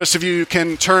Most of you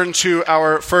can turn to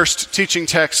our first teaching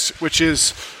text, which is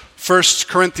 1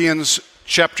 Corinthians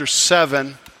chapter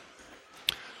 7.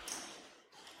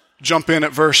 Jump in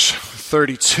at verse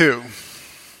 32.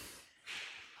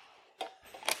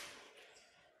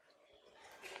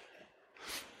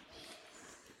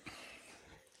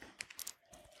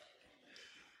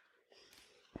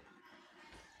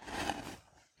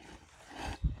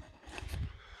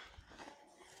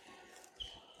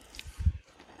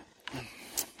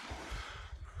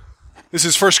 This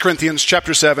is 1 Corinthians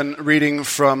chapter 7, reading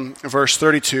from verse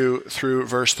 32 through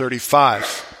verse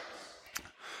 35.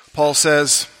 Paul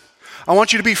says, I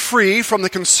want you to be free from the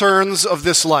concerns of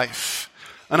this life.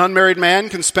 An unmarried man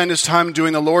can spend his time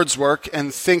doing the Lord's work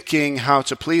and thinking how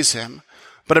to please him.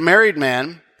 But a married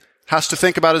man has to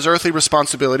think about his earthly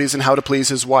responsibilities and how to please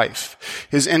his wife.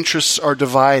 His interests are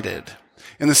divided.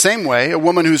 In the same way, a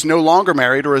woman who's no longer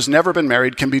married or has never been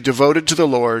married can be devoted to the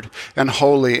Lord and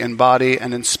holy in body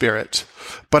and in spirit.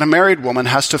 But a married woman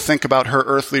has to think about her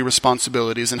earthly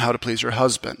responsibilities and how to please her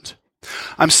husband.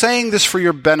 I'm saying this for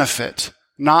your benefit,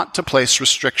 not to place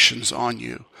restrictions on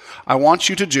you. I want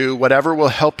you to do whatever will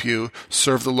help you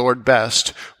serve the Lord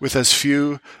best with as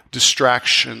few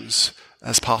distractions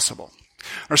as possible.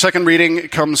 Our second reading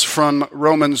comes from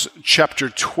Romans chapter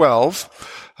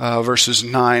 12, verses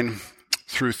 9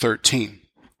 through 13.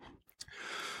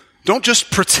 Don't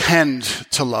just pretend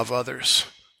to love others.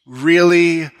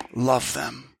 Really love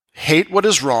them. Hate what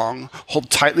is wrong. Hold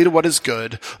tightly to what is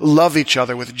good. Love each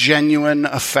other with genuine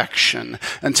affection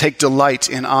and take delight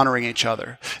in honoring each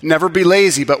other. Never be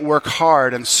lazy, but work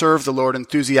hard and serve the Lord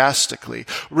enthusiastically.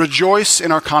 Rejoice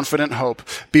in our confident hope.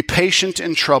 Be patient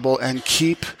in trouble and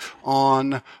keep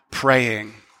on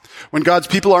praying. When God's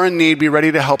people are in need, be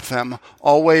ready to help them.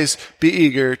 Always be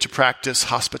eager to practice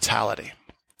hospitality.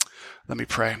 Let me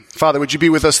pray. Father, would you be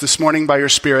with us this morning by your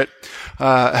Spirit?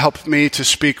 Help me to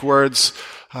speak words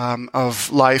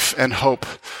of life and hope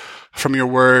from your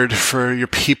word for your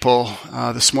people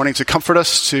this morning, to comfort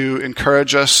us, to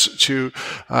encourage us, to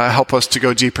help us to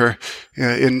go deeper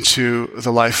into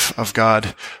the life of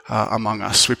God among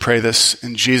us. We pray this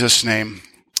in Jesus' name.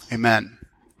 Amen.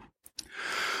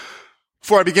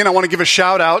 Before I begin, I want to give a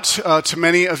shout out to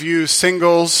many of you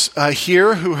singles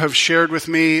here who have shared with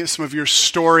me some of your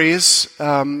stories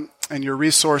and your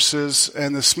resources.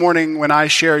 And this morning, when I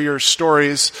share your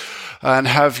stories and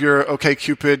have your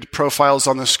OkCupid profiles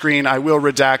on the screen, I will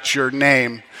redact your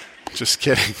name. Just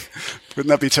kidding. Wouldn't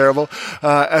that be terrible?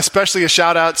 Especially a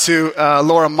shout out to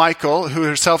Laura Michael, who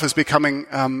herself is becoming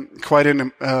quite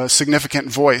a significant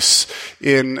voice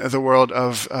in the world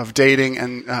of dating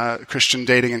and Christian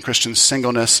dating and Christian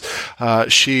singleness.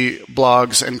 She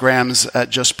blogs and grams at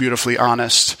Just Beautifully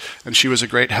Honest, and she was a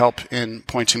great help in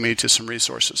pointing me to some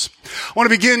resources. I want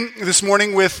to begin this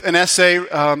morning with an excerpt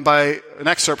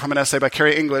from an essay by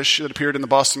Carrie English that appeared in the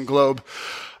Boston Globe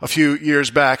a few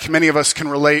years back. Many of us can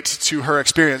relate to her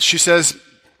experience. She says,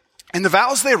 in the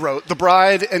vows they wrote, the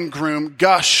bride and groom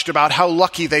gushed about how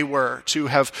lucky they were to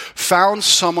have found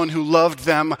someone who loved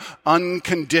them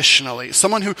unconditionally,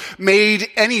 someone who made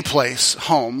any place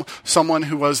home, someone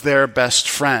who was their best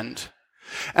friend.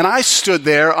 And I stood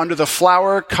there under the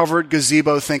flower-covered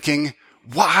gazebo thinking,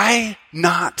 why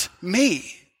not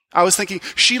me? I was thinking,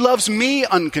 she loves me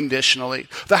unconditionally.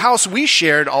 The house we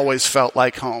shared always felt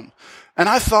like home. And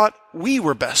I thought we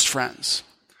were best friends.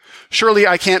 Surely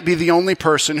I can't be the only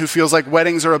person who feels like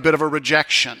weddings are a bit of a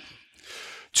rejection.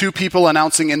 Two people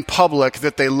announcing in public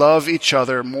that they love each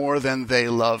other more than they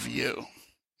love you.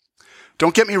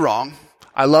 Don't get me wrong.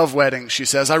 I love weddings, she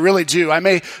says. I really do. I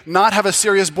may not have a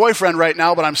serious boyfriend right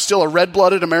now, but I'm still a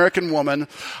red-blooded American woman.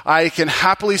 I can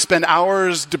happily spend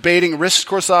hours debating wrist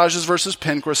corsages versus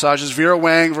pin corsages, Vera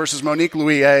Wang versus Monique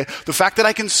Louier. The fact that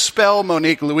I can spell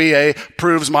Monique Louier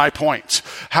proves my point.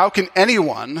 How can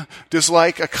anyone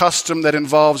dislike a custom that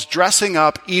involves dressing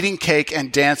up, eating cake,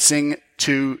 and dancing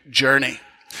to Journey?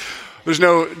 There's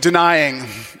no denying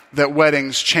that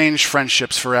weddings change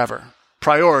friendships forever.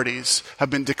 Priorities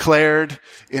have been declared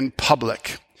in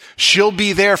public. She'll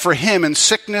be there for him in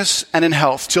sickness and in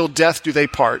health. Till death do they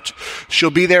part. She'll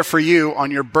be there for you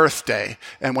on your birthday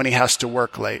and when he has to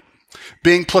work late.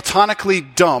 Being platonically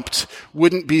dumped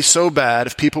wouldn't be so bad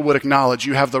if people would acknowledge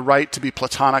you have the right to be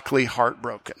platonically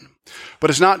heartbroken.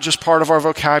 But it's not just part of our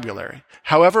vocabulary.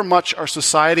 However much our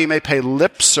society may pay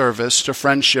lip service to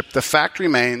friendship, the fact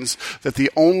remains that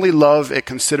the only love it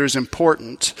considers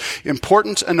important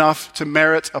enough to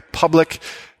merit a public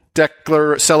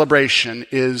celebration,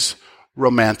 is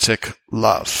romantic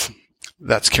love.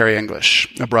 That's Carrie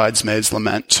English, A Bridesmaid's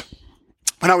Lament.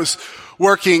 When I was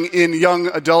working in young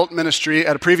adult ministry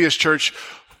at a previous church,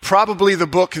 Probably the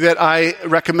book that I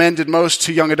recommended most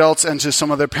to young adults and to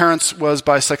some of their parents was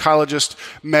by psychologist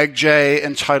Meg Jay,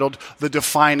 entitled The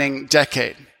Defining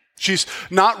Decade. She's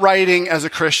not writing as a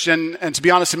Christian, and to be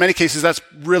honest, in many cases that's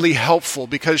really helpful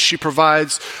because she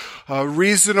provides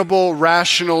reasonable,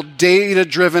 rational,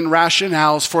 data-driven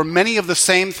rationales for many of the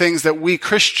same things that we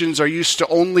Christians are used to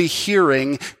only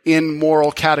hearing in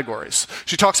moral categories.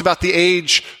 She talks about the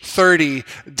age 30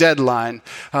 deadline,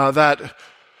 that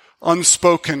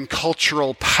unspoken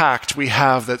cultural pact we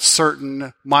have that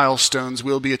certain milestones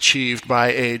will be achieved by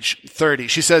age 30.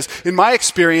 She says, in my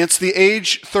experience, the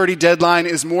age 30 deadline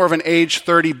is more of an age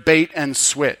 30 bait and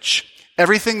switch.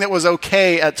 Everything that was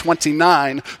okay at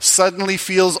 29 suddenly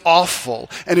feels awful,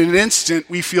 and in an instant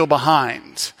we feel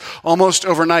behind. Almost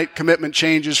overnight, commitment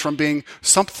changes from being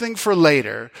something for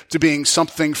later to being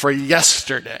something for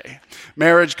yesterday.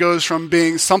 Marriage goes from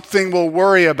being something we'll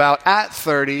worry about at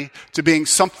 30 to being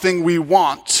something we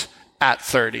want at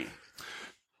 30.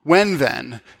 When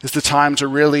then is the time to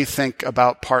really think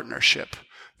about partnership?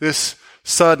 This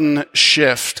sudden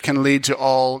shift can lead to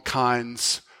all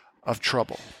kinds of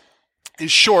trouble. In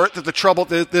short,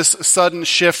 this sudden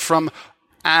shift from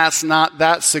it's not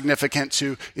that significant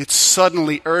to it's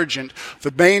suddenly urgent,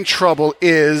 the main trouble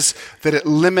is that it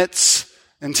limits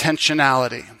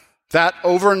intentionality. That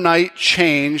overnight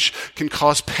change can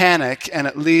cause panic, and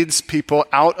it leads people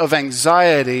out of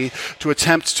anxiety to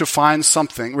attempt to find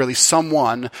something, really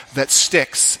someone, that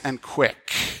sticks and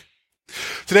quick.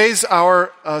 Today's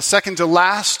our second to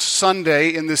last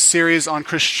Sunday in this series on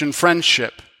Christian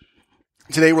friendship.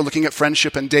 Today we're looking at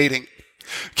friendship and dating.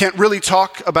 Can't really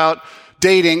talk about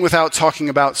dating without talking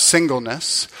about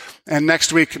singleness. And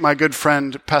next week, my good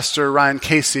friend, Pastor Ryan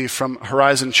Casey from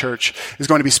Horizon Church, is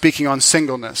going to be speaking on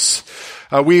singleness.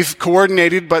 We've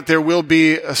coordinated, but there will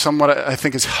be somewhat, I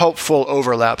think, is helpful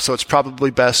overlap. So it's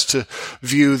probably best to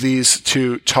view these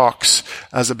two talks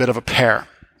as a bit of a pair.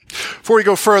 Before we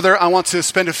go further, I want to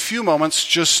spend a few moments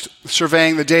just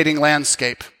surveying the dating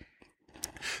landscape.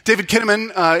 David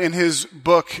Kinnaman, in his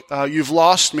book, You've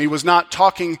Lost Me, was not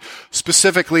talking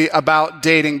specifically about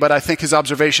dating, but I think his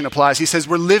observation applies. He says,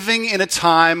 we're living in a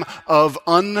time of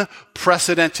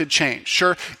unprecedented change.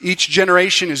 Sure, each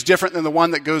generation is different than the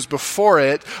one that goes before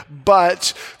it,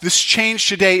 but this change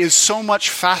today is so much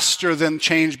faster than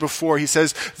change before. He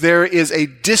says, there is a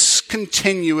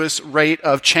discontinuous rate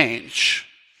of change.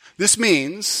 This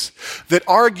means that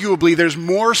arguably there's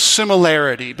more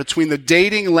similarity between the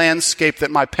dating landscape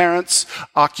that my parents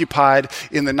occupied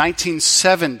in the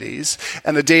 1970s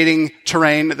and the dating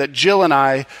terrain that Jill and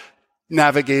I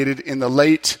navigated in the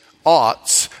late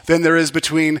aughts than there is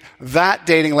between that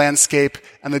dating landscape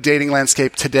and the dating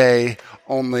landscape today,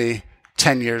 only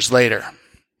 10 years later.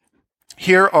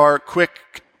 Here are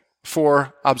quick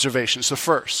 4 observations. The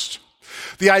first,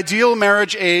 the ideal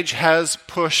marriage age has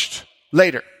pushed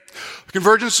later. The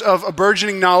convergence of a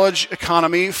burgeoning knowledge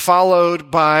economy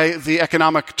followed by the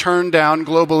economic turndown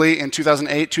globally in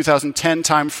 2008-2010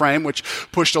 timeframe, which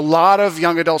pushed a lot of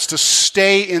young adults to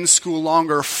stay in school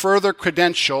longer, further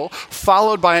credential,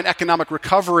 followed by an economic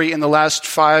recovery in the last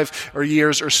 5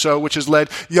 years or so, which has led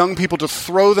young people to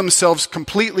throw themselves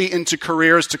completely into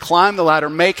careers, to climb the ladder,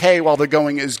 make hay while the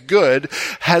going is good,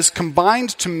 has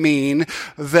combined to mean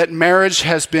that marriage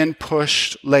has been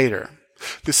pushed later.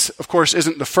 This, of course,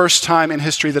 isn't the first time in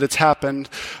history that it's happened,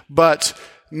 but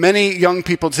many young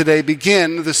people today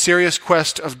begin the serious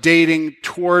quest of dating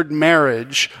toward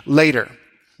marriage later,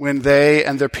 when they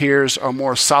and their peers are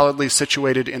more solidly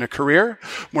situated in a career,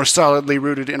 more solidly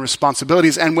rooted in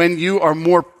responsibilities, and when you are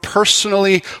more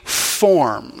personally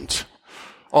formed.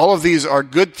 All of these are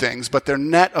good things, but their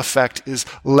net effect is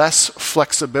less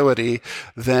flexibility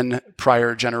than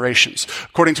prior generations.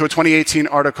 According to a 2018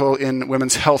 article in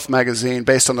Women's Health magazine,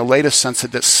 based on the latest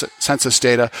census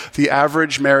data, the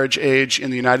average marriage age in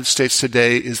the United States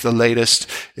today is the latest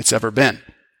it's ever been.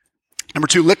 Number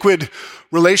 2, liquid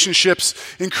relationships.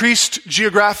 Increased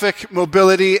geographic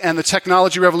mobility and the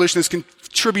technology revolution has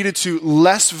contributed to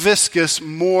less viscous,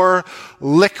 more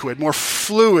liquid, more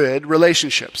fluid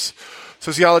relationships.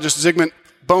 Sociologist Zygmunt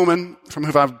Bauman, from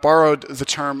whom I've borrowed the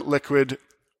term liquid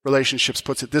relationships,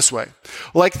 puts it this way.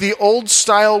 Like the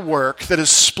old-style work that is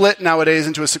split nowadays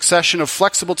into a succession of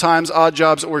flexible times, odd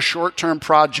jobs, or short-term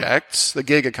projects, the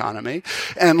gig economy,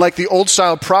 and like the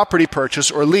old-style property purchase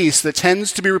or lease that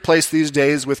tends to be replaced these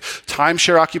days with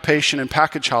timeshare occupation and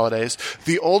package holidays,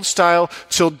 the old-style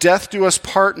till death do us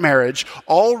part marriage,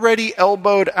 already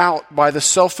elbowed out by the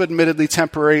self-admittedly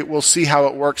temporary, we'll see how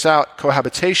it works out,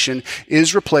 cohabitation,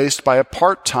 is replaced by a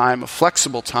part-time,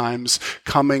 flexible times,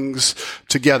 comings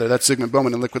together together. That's Zygmunt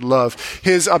Bauman in Liquid Love.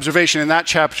 His observation in that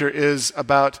chapter is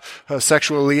about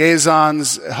sexual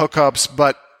liaisons, hookups,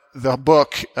 but the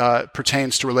book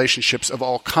pertains to relationships of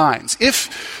all kinds.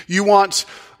 If you want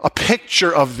a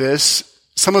picture of this,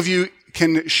 some of you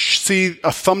can see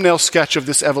a thumbnail sketch of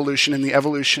this evolution in the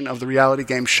evolution of the reality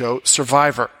game show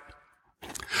Survivor.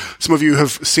 Some of you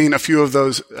have seen a few of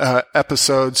those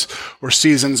episodes or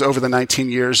seasons over the 19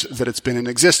 years that it's been in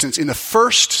existence. In the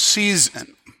first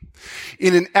season,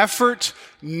 in an effort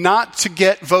not to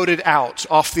get voted out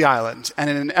off the island, and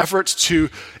in an effort to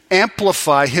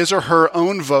amplify his or her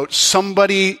own vote,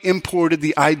 somebody imported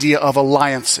the idea of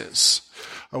alliances,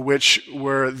 which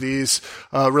were these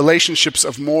relationships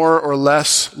of more or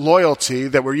less loyalty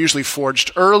that were usually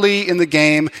forged early in the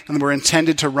game and were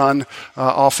intended to run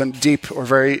often deep or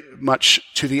very much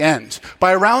to the end.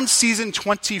 By around season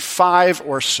 25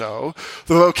 or so,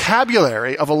 the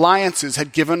vocabulary of alliances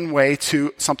had given way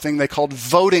to something they called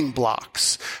voting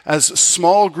blocks, as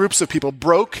small groups of people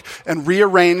broke and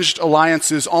rearranged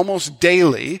alliances almost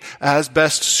daily as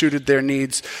best suited their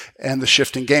needs and the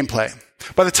shifting gameplay.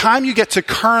 By the time you get to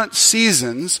current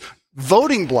seasons,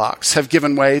 voting blocks have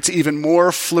given way to even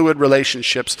more fluid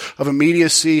relationships of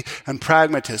immediacy and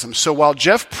pragmatism. So while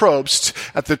Jeff Probst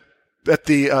at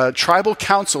the tribal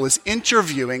council is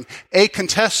interviewing a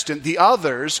contestant, the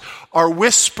others are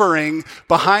whispering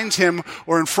behind him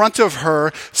or in front of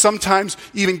her, sometimes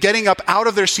even getting up out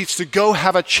of their seats to go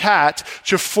have a chat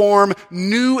to form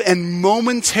new and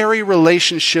momentary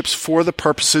relationships for the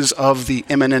purposes of the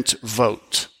imminent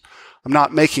vote. I'm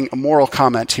not making a moral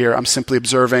comment here. I'm simply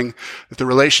observing that the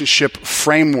relationship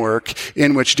framework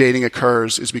in which dating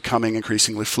occurs is becoming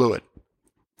increasingly fluid.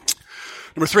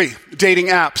 Number 3, dating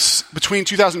apps. Between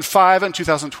 2005 and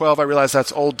 2012, I realize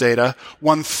that's old data,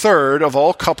 1/3 of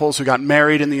all couples who got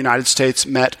married in the United States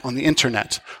met on the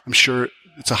internet. I'm sure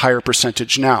it's a higher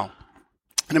percentage now.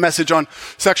 In a message on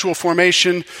sexual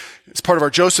formation, as part of our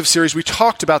Joseph series, we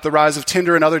talked about the rise of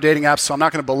Tinder and other dating apps, so I'm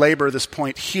not going to belabor this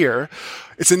point here.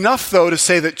 It's enough, though, to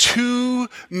say that 2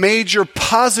 major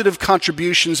positive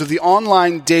contributions of the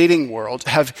online dating world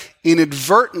have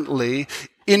inadvertently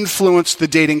influenced the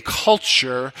dating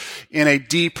culture in a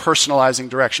depersonalizing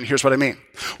direction. Here's what I mean.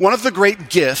 One of the great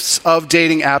gifts of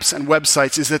dating apps and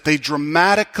websites is that they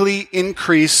dramatically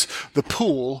increase the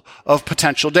pool of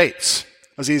potential dates.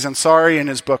 Aziz Ansari, in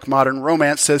his book Modern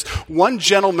Romance, says, one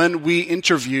gentleman we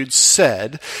interviewed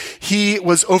said he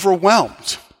was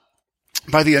overwhelmed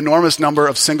by the enormous number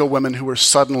of single women who were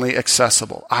suddenly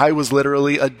accessible. I was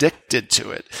literally addicted to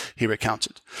it, he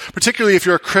recounted. Particularly if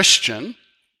you're a Christian,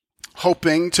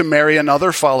 hoping to marry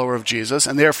another follower of Jesus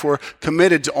and therefore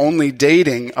committed to only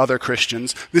dating other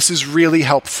Christians, this is really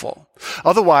helpful.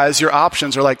 Otherwise, your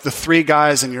options are like the 3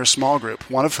 guys in your small group,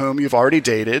 one of whom you've already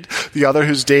dated, the other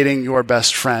who's dating your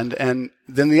best friend, and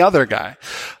then the other guy.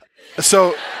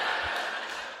 So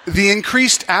the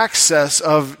increased access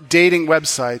of dating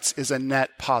websites is a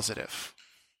net positive.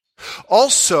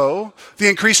 Also, the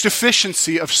increased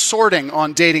efficiency of sorting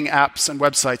on dating apps and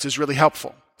websites is really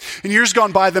helpful. In years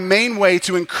gone by, the main way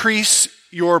to increase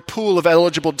your pool of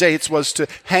eligible dates was to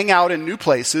hang out in new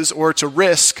places or to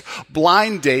risk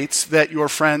blind dates that your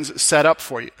friends set up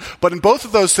for you. But in both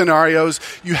of those scenarios,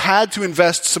 you had to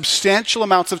invest substantial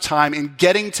amounts of time in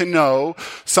getting to know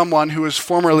someone who was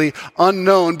formerly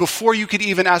unknown before you could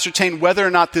even ascertain whether or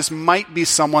not this might be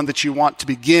someone that you want to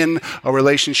begin a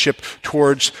relationship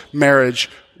towards marriage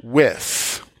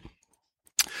with.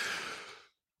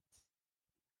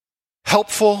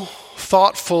 Helpful,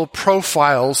 thoughtful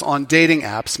profiles on dating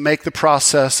apps make the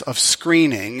process of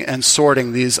screening and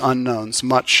sorting these unknowns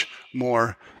much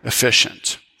more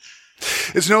efficient.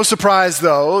 It's no surprise,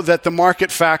 though, that the market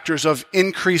factors of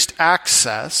increased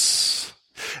access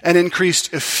and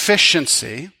increased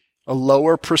efficiency, a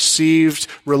lower perceived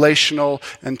relational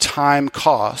and time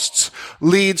costs,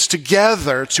 leads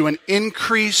together to an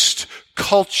increased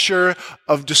culture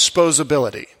of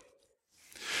disposability.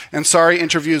 Ansari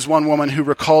interviews one woman who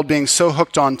recalled being so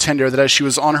hooked on Tinder that as she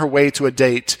was on her way to a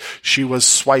date, she was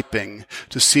swiping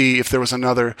to see if there was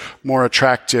another more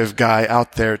attractive guy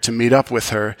out there to meet up with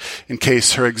her in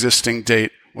case her existing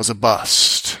date was a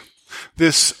bust.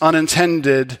 This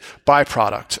unintended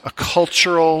byproduct, a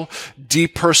cultural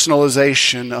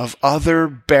depersonalization of other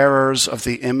bearers of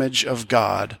the image of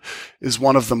God, is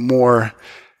one of the more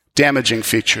damaging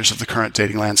features of the current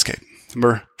dating landscape.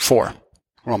 Number 4.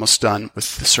 We're almost done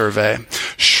with the survey.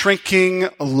 Shrinking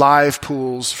live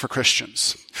pools for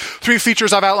Christians. 3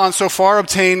 features I've outlined so far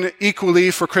obtain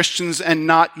equally for Christians and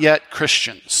not yet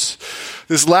Christians.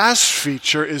 This last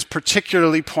feature is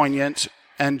particularly poignant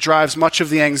and drives much of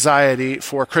the anxiety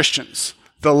for Christians.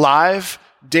 The live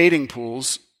dating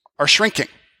pools are shrinking.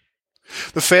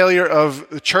 The failure of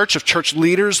the church, of church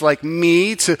leaders like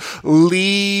me, to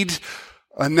lead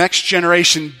a next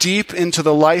generation deep into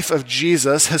the life of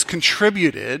Jesus has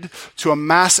contributed to a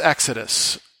mass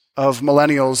exodus of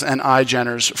millennials and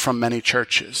iGeners from many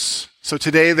churches. So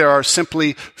today there are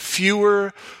simply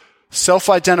fewer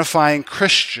self-identifying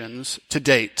Christians to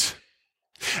date.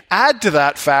 Add to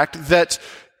that fact that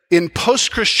in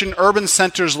post-Christian urban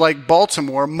centers like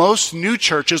Baltimore, most new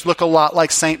churches look a lot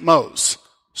like St. Mo's,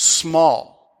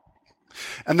 small.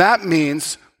 And that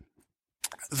means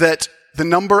that the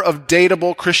number of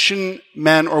dateable Christian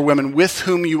men or women with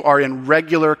whom you are in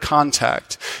regular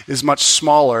contact is much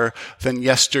smaller than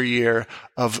yesteryear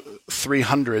of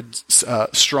 300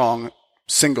 strong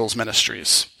singles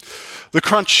ministries. The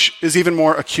crunch is even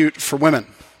more acute for women.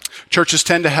 Churches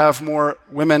tend to have more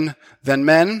women than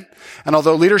men, and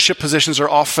although leadership positions are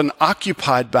often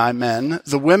occupied by men,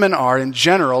 the women are, in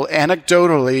general,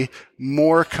 anecdotally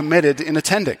more committed in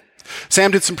attending.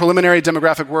 Sam did some preliminary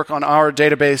demographic work on our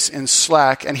database in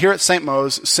Slack, and here at St.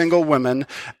 Mo's, single women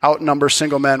outnumber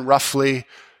single men roughly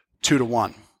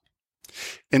 2-1.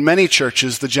 In many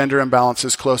churches, the gender imbalance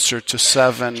is closer to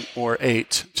 7 or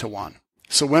 8-1.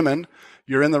 So women,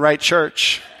 you're in the right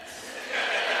church.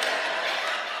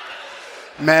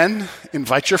 Men,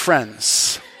 invite your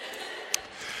friends.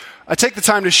 I take the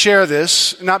time to share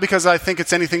this, not because I think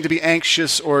it's anything to be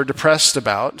anxious or depressed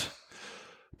about,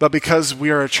 but because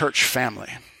we are a church family.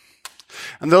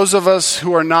 And those of us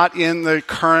who are not in the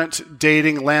current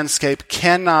dating landscape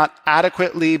cannot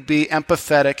adequately be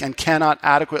empathetic and cannot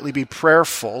adequately be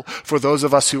prayerful for those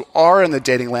of us who are in the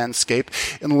dating landscape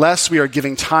unless we are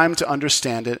giving time to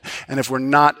understand it and if we're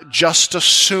not just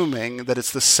assuming that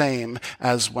it's the same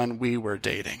as when we were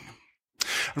dating.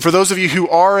 And for those of you who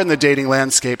are in the dating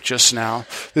landscape just now,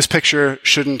 this picture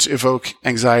shouldn't evoke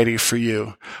anxiety for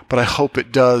you, but I hope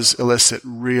it does elicit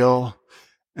real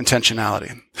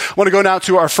intentionality. I want to go now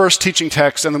to our first teaching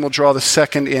text, and then we'll draw the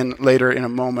second in later in a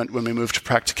moment when we move to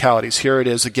practicalities. Here it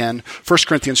is again, 1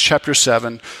 Corinthians chapter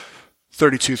 7,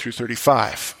 32 through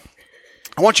 35.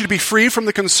 I want you to be free from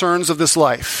the concerns of this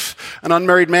life. An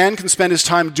unmarried man can spend his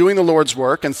time doing the Lord's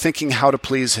work and thinking how to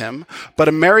please him, but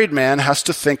a married man has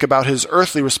to think about his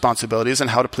earthly responsibilities and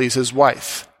how to please his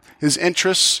wife. His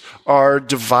interests are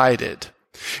divided.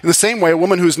 In the same way, a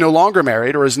woman who is no longer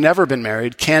married or has never been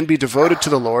married can be devoted to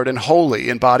the Lord and holy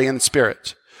in body and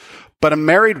spirit. But a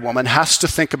married woman has to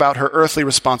think about her earthly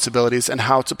responsibilities and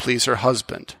how to please her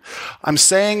husband. I'm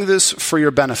saying this for your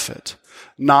benefit,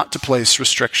 not to place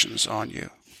restrictions on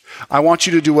you. I want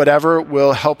you to do whatever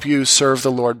will help you serve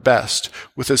the Lord best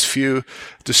with as few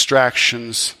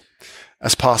distractions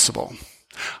as possible.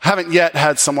 I haven't yet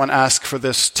had someone ask for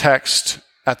this text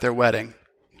at their wedding.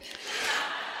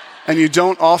 And you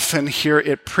don't often hear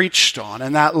it preached on.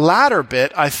 And that latter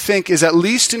bit, I think, is at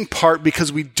least in part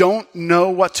because we don't know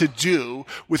what to do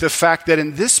with the fact that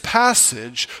in this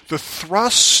passage, the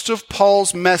thrust of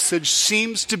Paul's message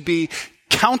seems to be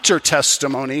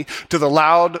counter-testimony to the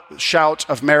loud shout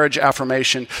of marriage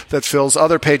affirmation that fills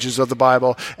other pages of the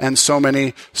Bible and so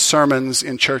many sermons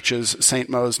in churches St.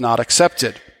 Mo's not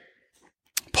accepted.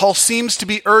 Paul seems to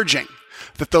be urging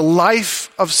that the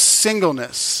life of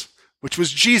singleness, which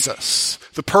was Jesus,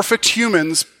 the perfect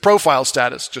human's profile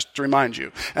status, just to remind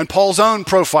you, and Paul's own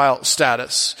profile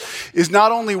status, is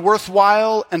not only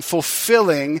worthwhile and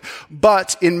fulfilling,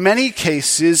 but in many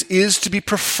cases is to be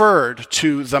preferred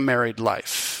to the married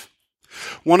life.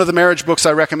 One of the marriage books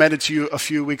I recommended to you a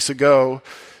few weeks ago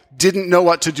didn't know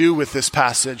what to do with this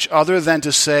passage other than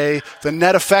to say the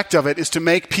net effect of it is to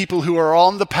make people who are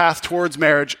on the path towards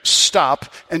marriage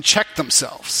stop and check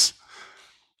themselves.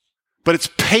 But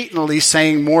it's patently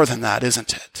saying more than that,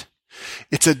 isn't it?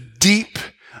 It's a deep,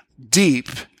 deep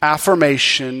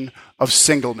affirmation of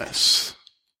singleness.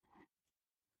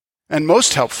 And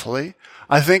most helpfully,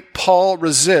 I think Paul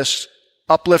resists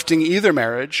uplifting either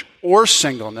marriage or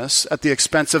singleness at the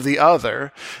expense of the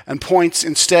other and points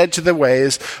instead to the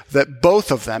ways that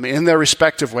both of them, in their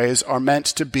respective ways, are meant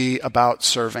to be about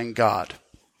serving God.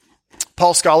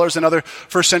 Paul scholars and other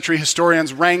first century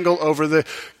historians wrangle over the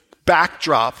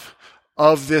backdrop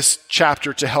of this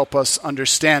chapter to help us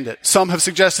understand it. Some have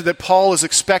suggested that Paul is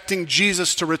expecting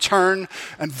Jesus to return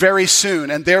and very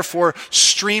soon, and therefore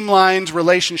streamlined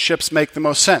relationships make the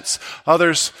most sense.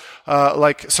 Others,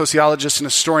 like sociologist and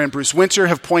historian Bruce Winter,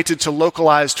 have pointed to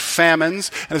localized famines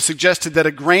and have suggested that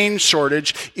a grain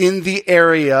shortage in the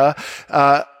area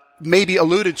maybe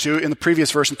alluded to in the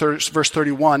previous verse, in verse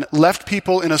 31, left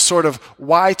people in a sort of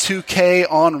Y2K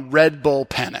on Red Bull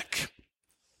panic.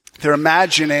 They're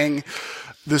imagining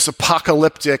this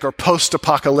apocalyptic or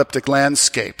post-apocalyptic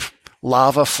landscape.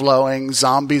 Lava flowing,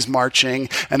 zombies marching,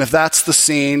 and if that's the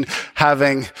scene,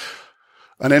 having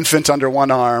an infant under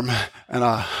one arm and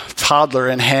a toddler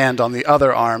in hand on the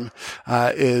other arm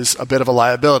is a bit of a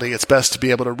liability. It's best to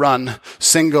be able to run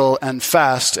single and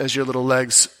fast as your little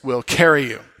legs will carry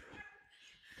you.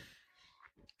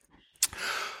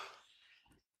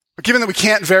 But given that we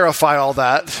can't verify all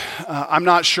that, I'm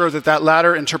not sure that that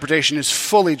latter interpretation is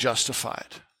fully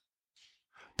justified.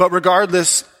 But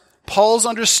regardless, Paul's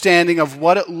understanding of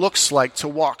what it looks like to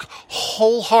walk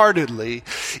wholeheartedly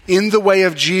in the way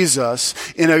of Jesus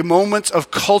in a moment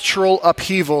of cultural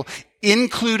upheaval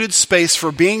included space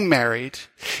for being married,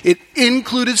 it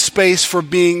included space for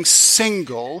being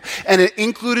single, and it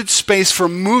included space for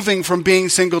moving from being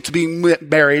single to being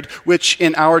married, which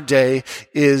in our day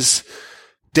is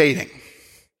dating.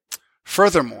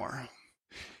 Furthermore,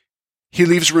 he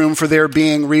leaves room for there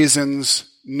being reasons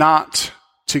not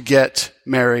to get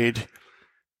married,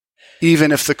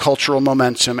 even if the cultural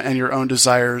momentum and your own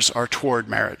desires are toward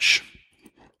marriage.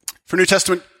 For New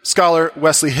Testament scholar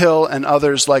Wesley Hill and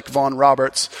others like Vaughan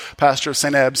Roberts, pastor of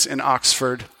St. Ebbe's in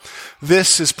Oxford,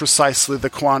 this is precisely the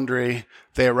quandary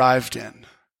they arrived in.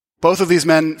 Both of these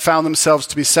men found themselves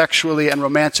to be sexually and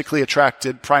romantically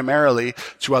attracted primarily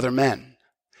to other men.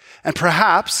 And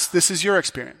perhaps this is your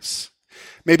experience.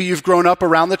 Maybe you've grown up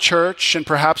around the church and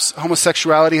perhaps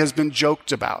homosexuality has been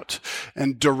joked about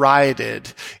and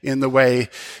derided in the way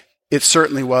it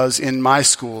certainly was in my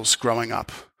schools growing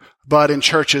up, but in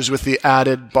churches with the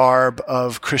added barb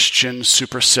of Christian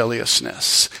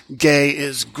superciliousness. Gay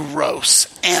is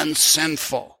gross and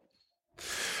sinful.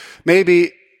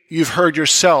 Maybe you've heard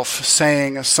yourself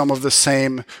saying some of the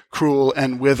same cruel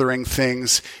and withering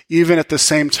things, even at the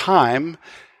same time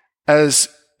as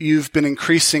you've been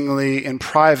increasingly in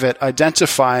private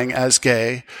identifying as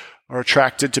gay or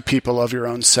attracted to people of your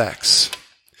own sex.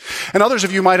 And others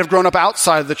of you might have grown up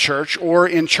outside the church or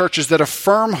in churches that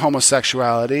affirm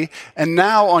homosexuality, and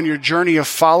now on your journey of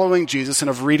following Jesus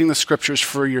and of reading the scriptures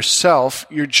for yourself,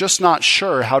 you're just not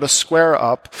sure how to square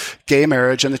up gay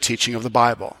marriage and the teaching of the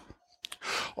Bible.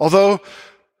 Although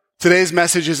today's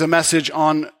message is a message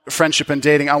on friendship and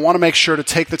dating, I want to make sure to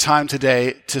take the time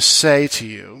today to say to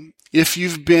you, if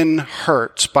you've been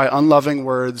hurt by unloving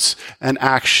words and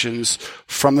actions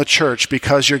from the church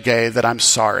because you're gay, that I'm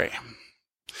sorry.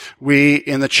 We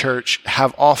in the church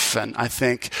have often, I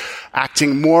think,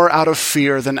 acting more out of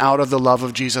fear than out of the love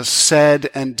of Jesus, said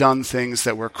and done things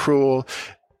that were cruel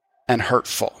and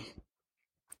hurtful.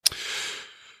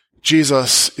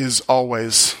 Jesus is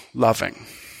always loving.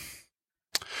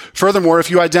 Furthermore,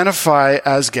 if you identify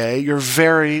as gay, you're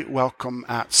very welcome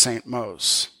at St.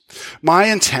 Mo's. My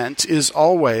intent is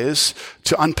always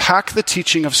to unpack the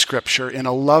teaching of Scripture in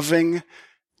a loving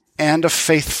and a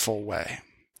faithful way.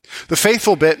 The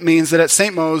faithful bit means that at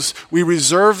St. Mo's, we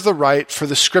reserve the right for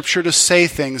the Scripture to say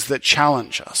things that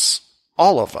challenge us,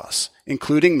 all of us,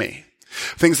 including me.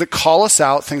 Things that call us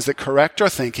out, things that correct our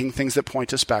thinking, things that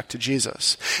point us back to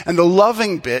Jesus. And the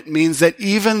loving bit means that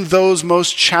even those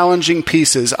most challenging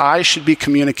pieces, I should be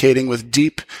communicating with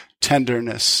deep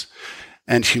tenderness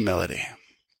and humility.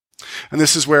 And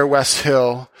this is where Wes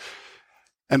Hill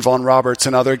and Vaughan Roberts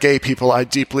and other gay people I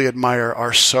deeply admire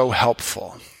are so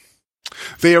helpful.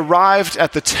 They arrived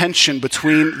at the tension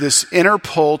between this inner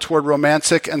pull toward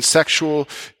romantic and sexual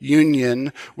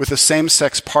union with a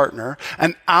same-sex partner,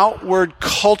 an outward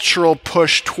cultural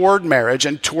push toward marriage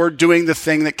and toward doing the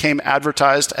thing that came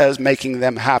advertised as making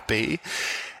them happy,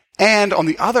 and on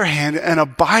the other hand, an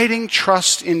abiding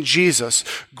trust in Jesus,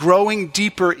 growing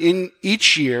deeper in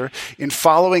each year in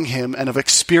following him and of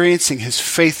experiencing his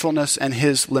faithfulness and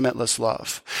his limitless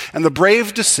love. And the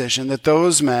brave decision that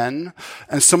those men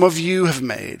and some of you have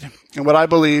made, and what I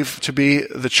believe to be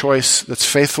the choice that's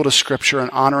faithful to Scripture and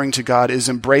honoring to God, is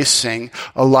embracing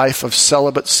a life of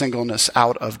celibate singleness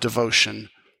out of devotion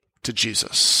to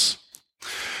Jesus.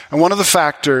 And one of the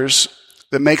factors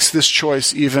that makes this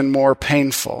choice even more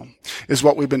painful is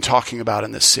what we've been talking about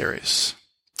in this series.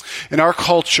 In our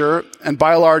culture, and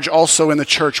by and large also in the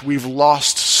church, we've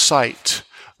lost sight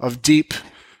of deep,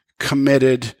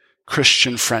 committed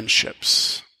Christian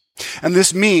friendships. And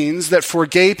this means that for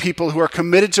gay people who are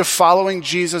committed to following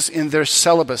Jesus in their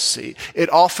celibacy,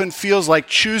 it often feels like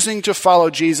choosing to follow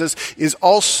Jesus is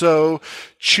also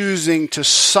choosing to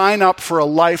sign up for a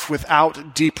life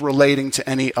without deep relating to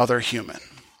any other human.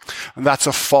 And that's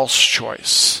a false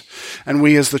choice. And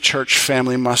we as the church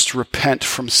family must repent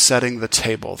from setting the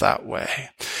table that way.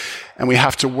 and we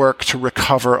have to work to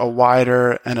recover a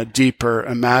wider and a deeper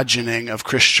imagining of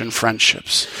Christian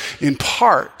friendships, in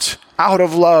part out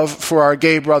of love for our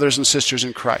gay brothers and sisters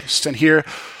in Christ. And here,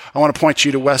 I want to point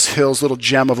you to Wes Hill's little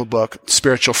gem of a book,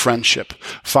 Spiritual Friendship,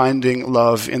 Finding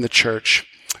Love in the Church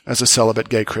as a Celibate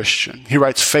Gay Christian. He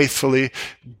writes faithfully,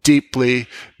 deeply,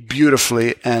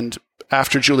 beautifully, and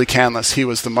after Julie Canlis, he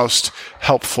was the most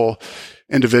helpful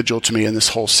individual to me in this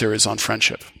whole series on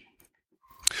friendship.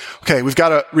 Okay, we've got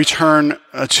to return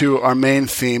to our main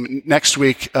theme. Next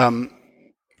week,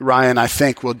 Ryan, I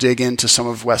think, will dig into some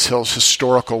of Wes Hill's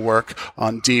historical work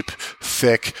on deep,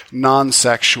 thick,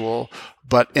 non-sexual,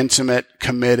 but intimate,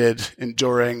 committed,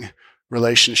 enduring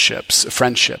relationships,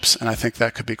 friendships, and I think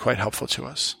that could be quite helpful to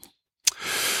us.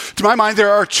 To my mind,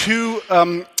 there are two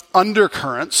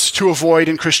undercurrents to avoid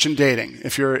in Christian dating,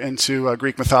 if you're into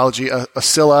Greek mythology, a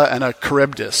Scylla and a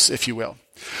Charybdis, if you will.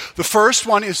 The first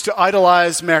one is to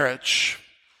idolize marriage.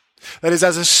 That is,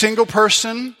 as a single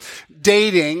person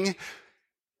dating,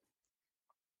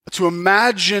 to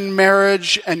imagine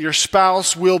marriage and your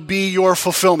spouse will be your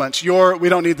fulfillment. we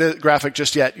don't need the graphic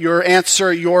just yet. Your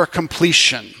answer, your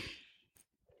completion.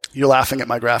 You're laughing at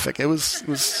my graphic. It was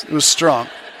strong.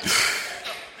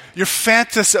 You're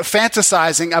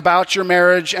fantasizing about your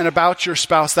marriage and about your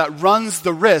spouse that runs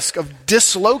the risk of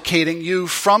dislocating you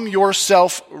from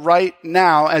yourself right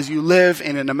now as you live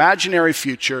in an imaginary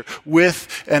future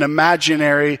with an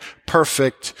imaginary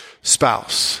perfect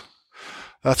spouse.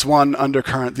 That's one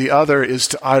undercurrent. The other is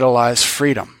to idolize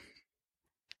freedom.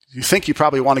 You think you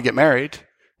probably want to get married.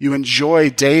 You enjoy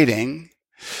dating.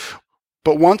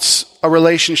 But once a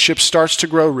relationship starts to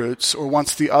grow roots, or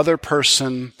once the other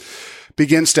person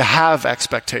begins to have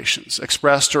expectations,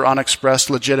 expressed or unexpressed,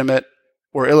 legitimate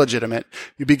or illegitimate,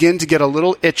 you begin to get a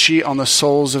little itchy on the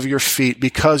soles of your feet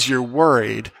because you're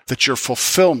worried that your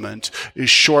fulfillment is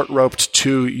short-roped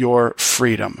to your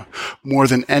freedom. More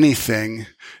than anything,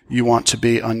 you want to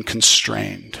be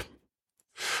unconstrained.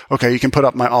 Okay, you can put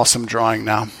up my awesome drawing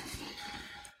now.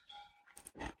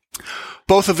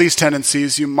 Both of these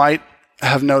tendencies, you might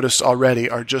have noticed already,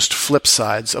 are just flip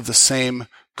sides of the same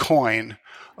coin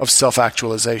of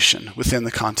self-actualization within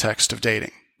the context of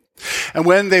dating. And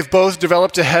when they've both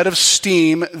developed a head of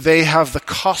steam, they have the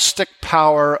caustic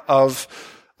power of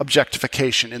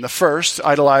objectification. In the first,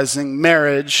 idolizing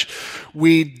marriage,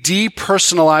 we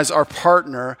depersonalize our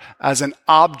partner as an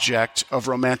object of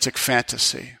romantic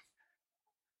fantasy.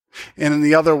 And in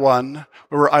the other one,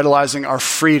 where we're idolizing our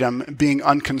freedom, being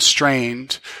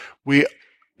unconstrained, we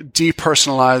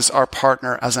depersonalize our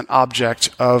partner as an object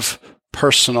of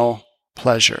personal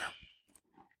pleasure.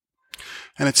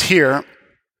 And it's here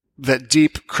that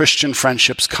deep Christian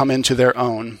friendships come into their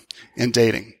own in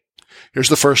dating. Here's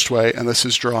the first way, and this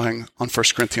is drawing on 1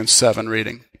 Corinthians 7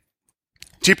 reading.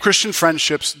 Deep Christian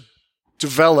friendships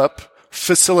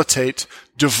facilitate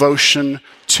devotion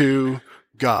to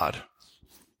God.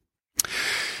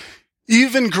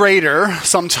 Even greater,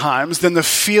 sometimes, than the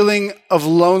feeling of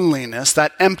loneliness,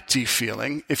 that empty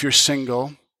feeling, if you're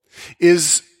single,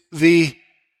 is the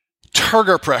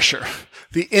turgor pressure,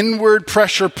 the inward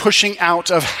pressure pushing out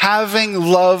of having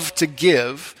love to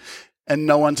give and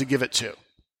no one to give it to.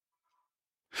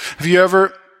 Have you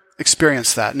ever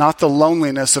experienced that? Not the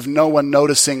loneliness of no one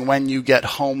noticing when you get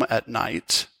home at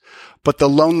night, but the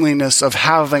loneliness of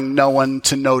having no one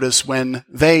to notice when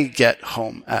they get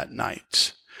home at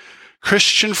night.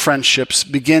 Christian friendships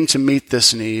begin to meet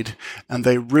this need, and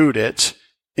they root it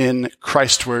in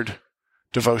Christward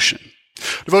devotion.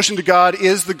 Devotion to God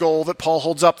is the goal that Paul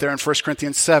holds up there in 1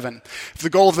 Corinthians 7. The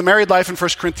goal of the married life in 1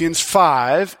 Corinthians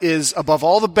 5 is, above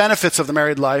all the benefits of the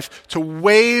married life, to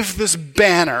wave this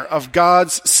banner of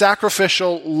God's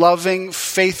sacrificial, loving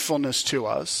faithfulness to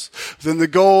us. Then the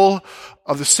goal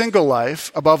of the single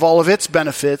life, above all of its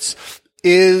benefits,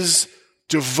 is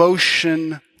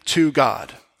devotion to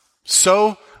God.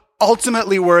 So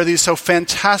ultimately worthy, so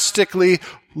fantastically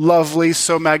lovely,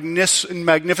 so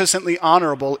magnificently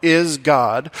honorable is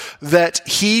God that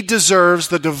he deserves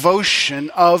the devotion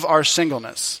of our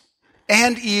singleness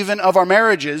and even of our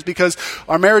marriages, because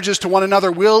our marriages to one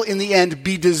another will in the end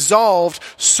be dissolved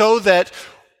so that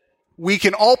we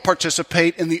can all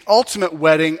participate in the ultimate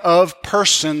wedding of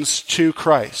persons to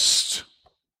Christ.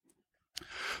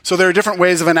 So there are different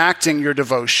ways of enacting your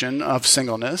devotion of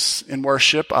singleness: in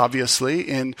worship, obviously,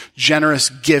 in generous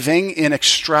giving, in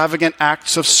extravagant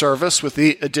acts of service with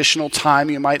the additional time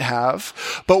you might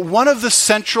have. But one of the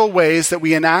central ways that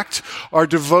we enact our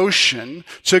devotion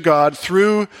to God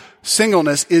through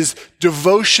singleness is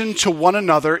devotion to one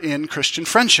another in Christian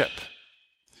friendship.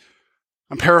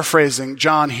 I'm paraphrasing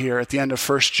John here at the end of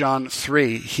 1 John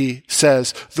 3. He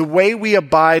says, the way we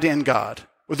abide in God,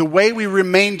 or the way we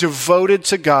remain devoted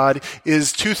to God,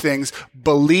 is two things: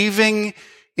 believing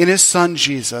in his Son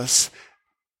Jesus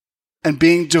and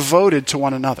being devoted to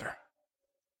one another.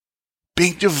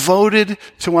 Being devoted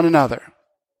to one another.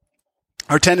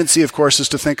 Our tendency, of course, is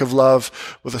to think of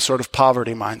love with a sort of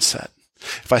poverty mindset.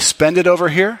 If I spend it over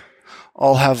here,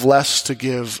 I'll have less to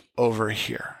give over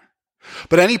here.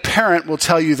 But any parent will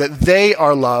tell you that they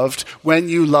are loved when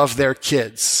you love their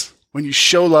kids. When you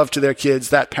show love to their kids,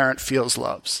 that parent feels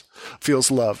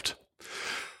loved.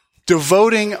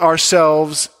 Devoting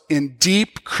ourselves in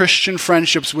deep Christian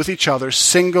friendships with each other,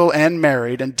 single and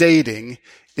married and dating,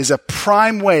 is a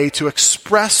prime way to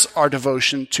express our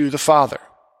devotion to the Father.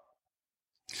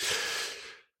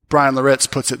 Brian Loritz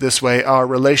puts it this way: our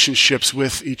relationships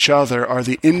with each other are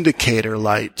the indicator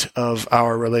light of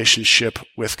our relationship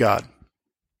with God.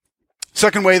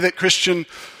 Second way that Christian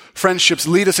friendships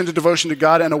lead us into devotion to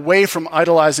God and away from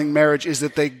idolizing marriage is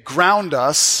that they ground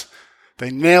us,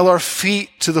 they nail our feet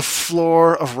to the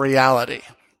floor of reality.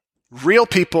 Real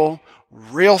people,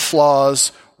 real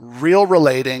flaws, real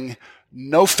relating,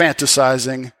 no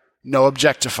fantasizing, no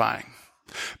objectifying.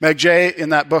 Meg Jay, in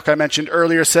that book I mentioned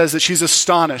earlier, says that she's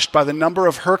astonished by the number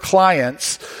of her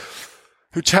clients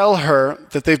who tell her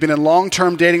that they've been in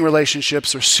long-term dating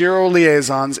relationships or serial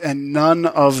liaisons and none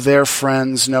of their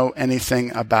friends know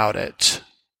anything about it.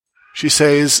 She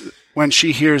says when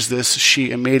she hears this,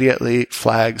 she immediately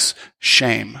flags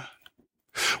shame.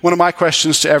 One of my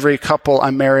questions to every couple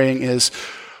I'm marrying is,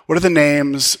 what are the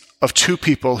names of two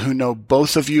people who know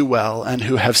both of you well and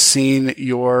who have seen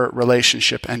your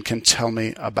relationship and can tell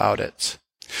me about it?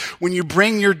 When you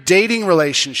bring your dating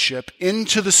relationship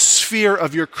into the sphere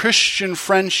of your Christian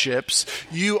friendships,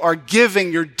 you are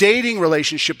giving your dating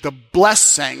relationship the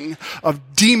blessing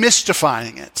of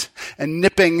demystifying it and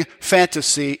nipping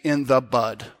fantasy in the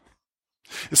bud.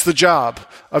 It's the job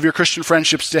of your Christian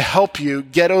friendships to help you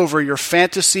get over your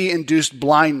fantasy-induced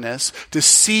blindness, to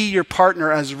see your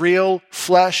partner as real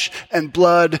flesh and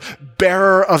blood,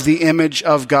 bearer of the image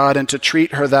of God, and to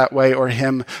treat her that way or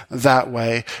him that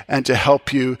way, and to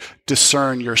help you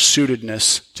discern your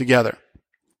suitedness together.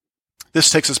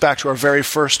 This takes us back to our very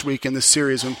first week in this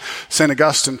series when St.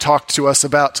 Augustine talked to us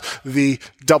about the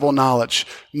double knowledge,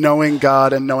 knowing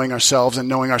God and knowing ourselves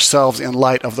in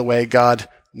light of the way God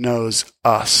knows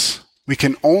us. We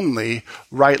can only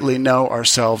rightly know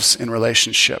ourselves in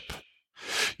relationship.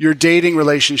 Your dating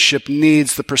relationship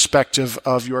needs the perspective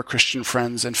of your Christian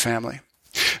friends and family.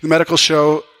 The medical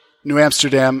show New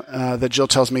Amsterdam that Jill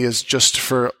tells me is just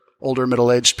for older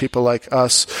middle-aged people like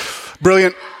us.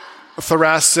 Brilliant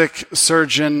thoracic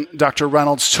surgeon Dr.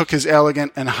 Reynolds took his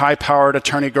elegant and high-powered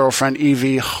attorney girlfriend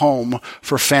Evie home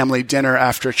for family dinner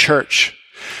after church.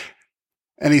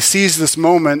 And he sees this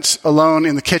moment alone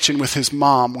in the kitchen with his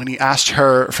mom when he asked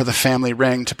her for the family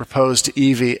ring to propose to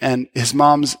Evie. And his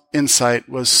mom's insight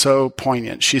was so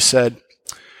poignant. She said,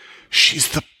 "She's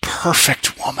the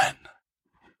perfect woman,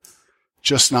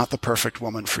 just not the perfect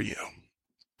woman for you."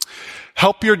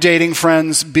 Help your dating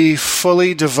friends be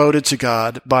fully devoted to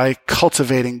God by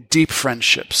cultivating deep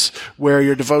friendships where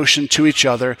your devotion to each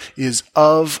other is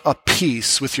of a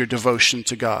piece with your devotion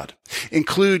to God.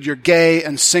 Include your gay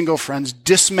and single friends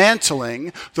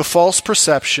dismantling the false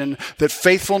perception that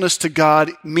faithfulness to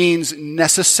God means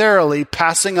necessarily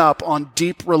passing up on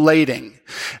deep relating,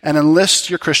 and enlist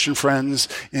your Christian friends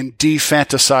in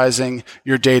defantasizing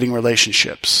your dating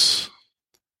relationships.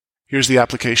 Here's the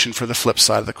application for the flip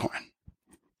side of the coin.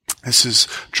 This is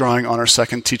drawing on our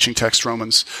second teaching text,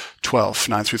 Romans 12,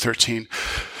 9 through 13.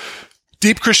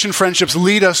 Deep Christian friendships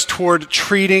lead us toward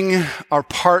treating our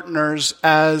partners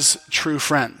as true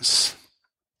friends.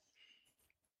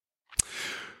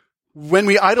 When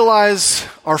we idolize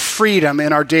our freedom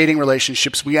in our dating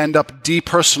relationships, we end up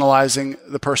depersonalizing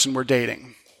the person we're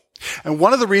dating. And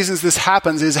one of the reasons this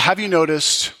happens is, have you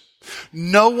noticed,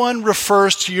 no one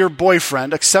refers to your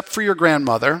boyfriend, except for your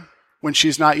grandmother, when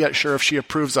she's not yet sure if she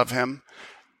approves of him,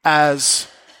 as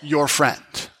your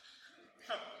friend.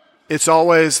 It's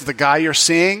always the guy you're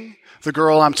seeing, the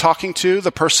girl I'm talking to,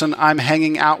 the person I'm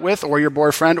hanging out with, or your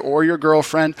boyfriend or your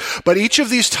girlfriend. But each of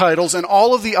these titles and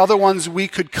all of the other ones we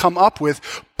could come up with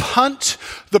punt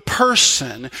the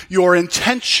person you're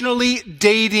intentionally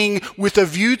dating with a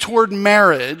view toward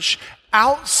marriage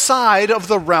outside of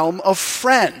the realm of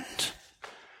friend.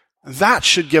 That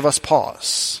should give us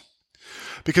pause.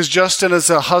 Because just as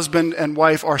a husband and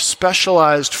wife are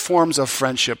specialized forms of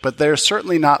friendship, but they're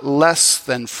certainly not less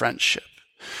than friendship.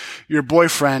 Your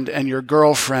boyfriend and your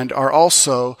girlfriend are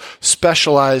also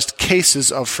specialized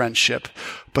cases of friendship,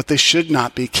 but they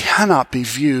cannot be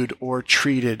viewed or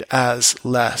treated as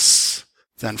less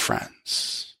than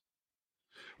friends.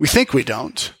 We think we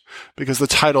don't, because the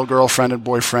title girlfriend and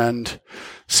boyfriend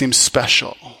seems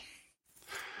special.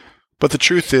 But the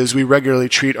truth is, we regularly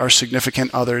treat our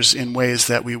significant others in ways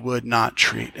that we would not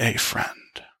treat a friend.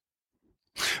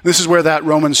 This is where that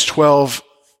Romans 12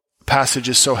 passage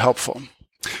is so helpful.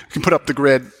 You can put up the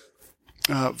grid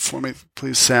for me,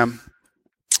 please, Sam.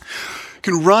 You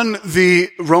can run the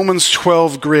Romans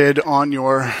 12 grid on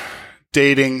your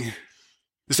dating.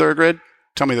 Is there a grid?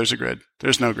 Tell me there's a grid.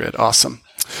 There's no grid. Awesome.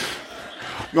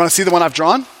 You want to see the one I've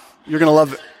drawn? You're going to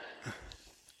love it.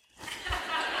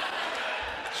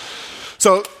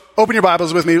 So open your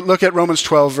Bibles with me. Look at Romans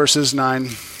 12, verses 9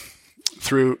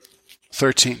 through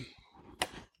 13.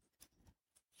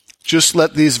 Just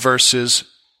let these verses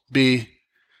be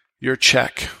your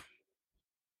check. It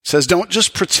says, don't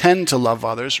just pretend to love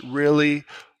others, really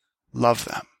love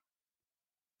them.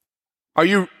 Are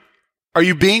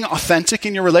you being authentic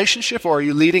in your relationship, or are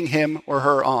you leading him or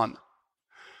her on?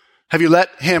 Have you let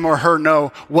him or her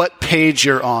know what page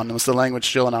you're on? That was the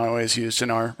language Jill and I always used in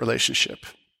our relationship.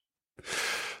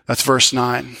 That's verse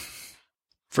 9.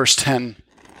 Verse 10.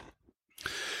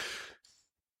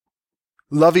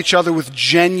 Love each other with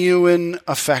genuine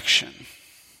affection.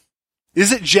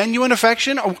 Is it genuine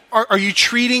affection? Are you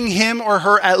treating him or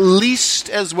her at least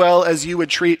as well as you would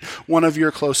treat one of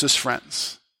your closest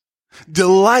friends?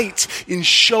 Delight in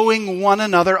showing one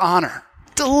another honor.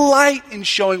 Delight in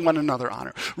showing one another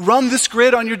honor. Run this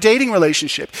grid on your dating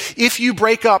relationship. If you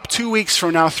break up 2 weeks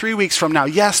from now, 3 weeks from now,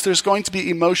 yes, there's going to be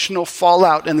emotional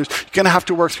fallout, and you're going to have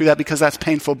to work through that because that's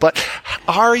painful. But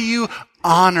are you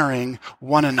honoring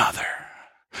one another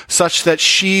such that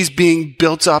she's being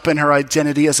built up in her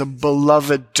identity as a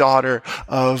beloved daughter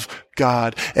of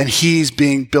God, and he's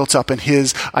being built up in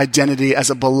his identity as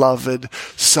a beloved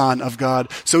son of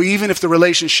God? So even if the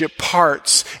relationship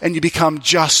parts and you become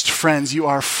just friends, you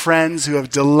are friends who have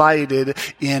delighted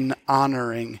in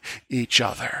honoring each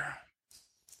other.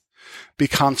 Be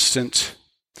constant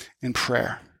in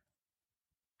prayer.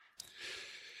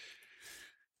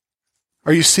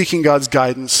 Are you seeking God's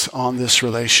guidance on this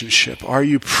relationship? Are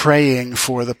you praying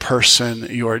for the person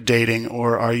you're dating,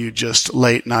 or are you just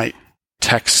late night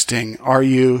texting? Are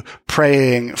you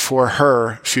praying for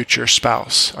her future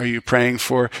spouse? Are you praying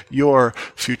for your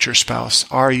future spouse?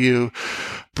 Are you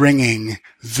bringing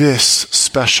this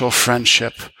special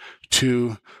friendship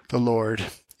to the Lord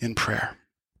in prayer?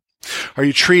 Are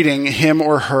you treating him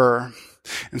or her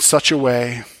in such a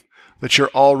way that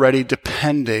you're already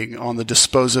depending on the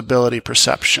disposability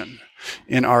perception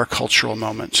in our cultural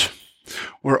moment?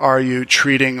 Or are you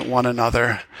treating one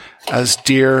another as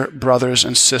dear brothers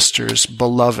and sisters,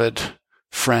 beloved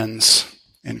friends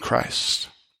in Christ?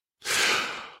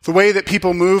 The way that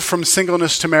people move from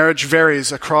singleness to marriage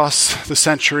varies across the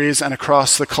centuries and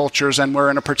across the cultures, and we're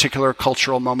in a particular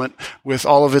cultural moment with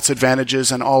all of its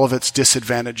advantages and all of its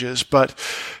disadvantages. But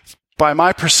by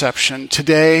my perception,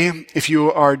 today, if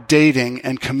you are dating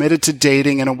and committed to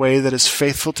dating in a way that is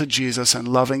faithful to Jesus and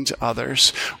loving to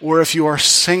others, or if you are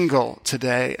single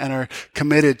today and are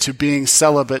committed to being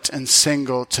celibate and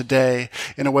single today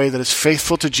in a way that is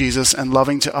faithful to Jesus and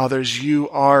loving to others, you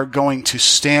are going to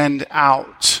stand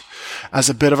out as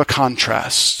a bit of a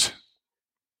contrast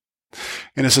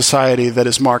in a society that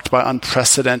is marked by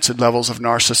unprecedented levels of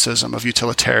narcissism, of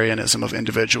utilitarianism, of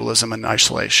individualism and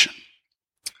isolation.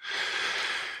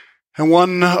 And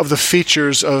one of the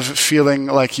features of feeling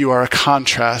like you are a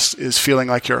contrast is feeling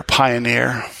like you're a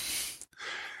pioneer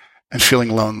and feeling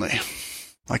lonely,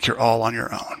 like you're all on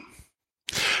your own.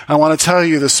 I want to tell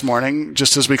you this morning,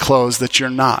 just as we close, that you're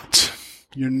not.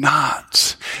 You're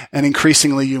not. And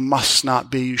increasingly, you must not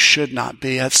be. You should not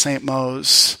be. At St.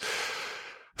 Mo's,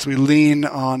 as we lean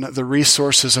on the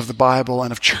resources of the Bible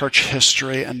and of church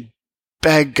history and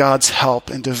beg God's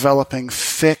help in developing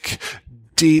thick,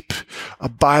 deep,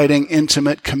 abiding,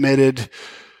 intimate, committed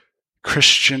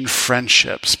Christian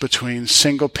friendships between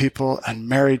single people and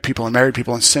married people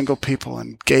and single people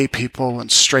and gay people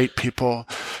and straight people,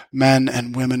 men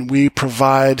and women. We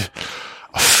provide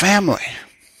a family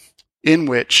in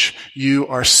which you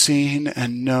are seen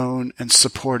and known and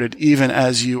supported, even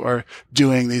as you are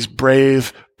doing these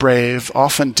brave,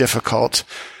 often difficult,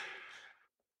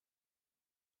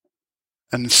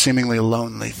 and seemingly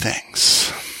lonely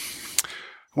things.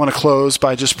 I want to close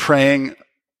by just praying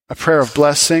a prayer of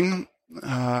blessing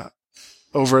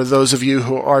over those of you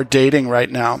who are dating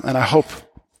right now. And I hope,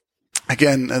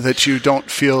 again, that you don't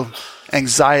feel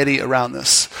anxiety around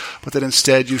this, but that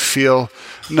instead you feel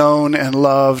known and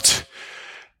loved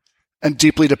and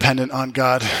deeply dependent on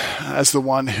God as the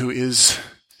one who is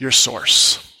your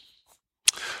source.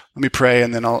 Let me pray,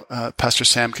 and then Pastor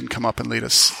Sam can come up and lead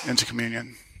us into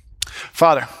communion.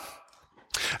 Father,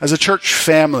 as a church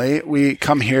family, we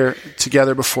come here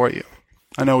together before you.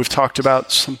 I know we've talked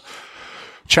about some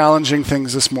challenging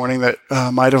things this morning that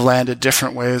might have landed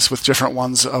different ways with different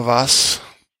ones of us.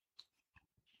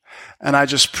 And I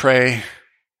just pray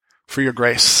for your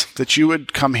grace, that you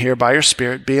would come here by your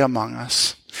Spirit, be among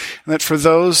us, and that for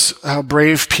those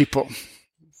brave people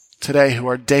today who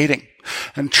are dating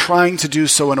and trying to do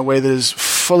so in a way that is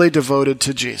fully devoted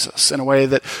to Jesus, in a way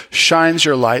that shines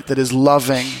your light, that is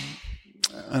loving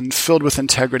and filled with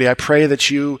integrity, I pray that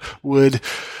you would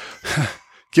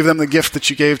give them the gift that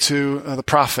you gave to the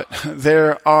prophet.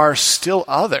 There are still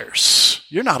others.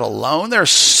 You're not alone. There are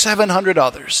 700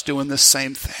 others doing this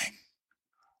same thing.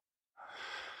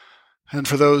 And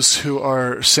for those who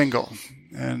are single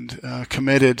and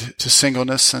committed to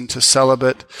singleness and to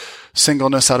celibate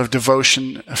singleness out of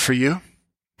devotion for you,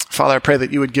 Father, I pray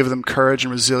that you would give them courage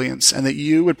and resilience, and that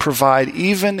you would provide,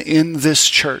 even in this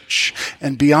church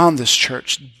and beyond this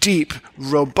church, deep,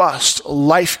 robust,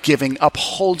 life-giving,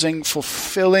 upholding,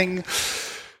 fulfilling,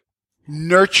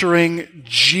 nurturing,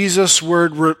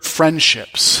 Jesus-word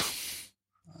friendships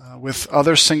with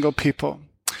other single people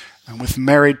and with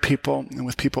married people and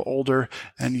with people older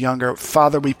and younger.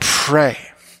 Father, we pray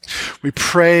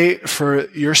for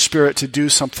your Spirit to do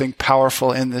something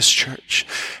powerful in this church,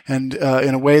 and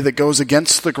in a way that goes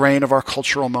against the grain of our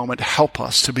cultural moment. Help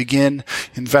us to begin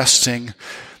investing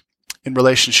in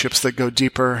relationships that go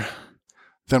deeper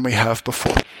than we have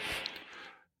before.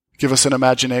 Give us an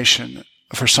imagination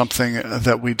for something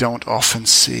that we don't often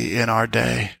see in our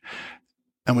day.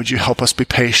 And would you help us be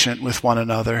patient with one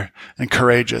another and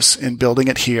courageous in building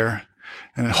it here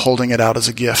and in holding it out as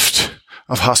a gift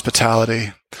of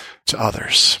hospitality to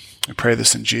others. I pray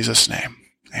this in Jesus' name.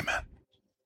 Amen.